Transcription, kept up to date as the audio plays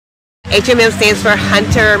HMM stands for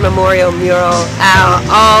Hunter Memorial Mural,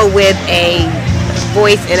 all with a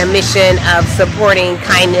voice and a mission of supporting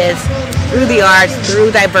kindness through the arts,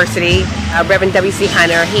 through diversity. Reverend W.C.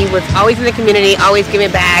 Hunter, he was always in the community, always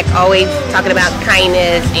giving back, always talking about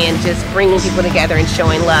kindness and just bringing people together and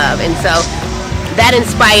showing love. And so that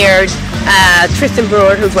inspired Tristan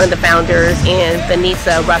Brewer, who's one of the founders, and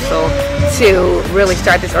Vanessa Russell to really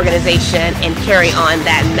start this organization and carry on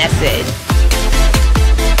that message.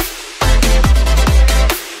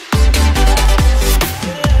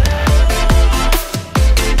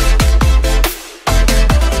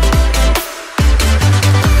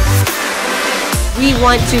 We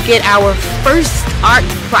want to get our first art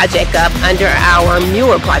project up under our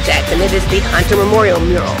mural project, and it is the Hunter Memorial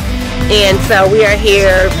Mural. And so we are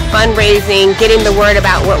here fundraising, getting the word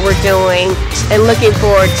about what we're doing, and looking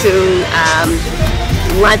forward to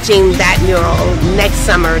launching that mural next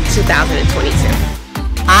summer, 2022.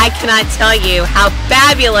 I cannot tell you how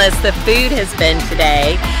fabulous the food has been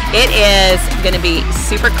today. It is going to be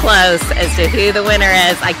super close as to who the winner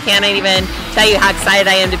is. I can't even tell you how excited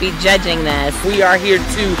I am to be judging this. We are here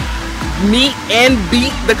to meet and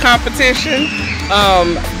beat the competition.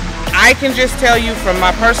 I can just tell you from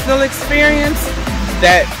my personal experience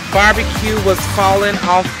that barbecue was falling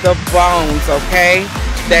off the bones, okay?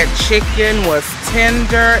 That chicken was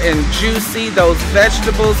tender and juicy. Those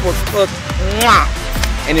vegetables was cooked, mwah.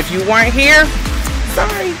 And if you weren't here,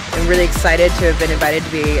 sorry. I'm really excited to have been invited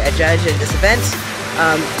to be a judge at this event.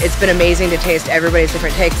 It's been amazing to taste everybody's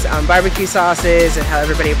different takes on barbecue sauces and how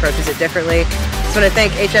everybody approaches it differently. I just want to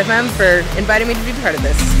thank HFM for inviting me to be part of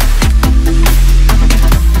this.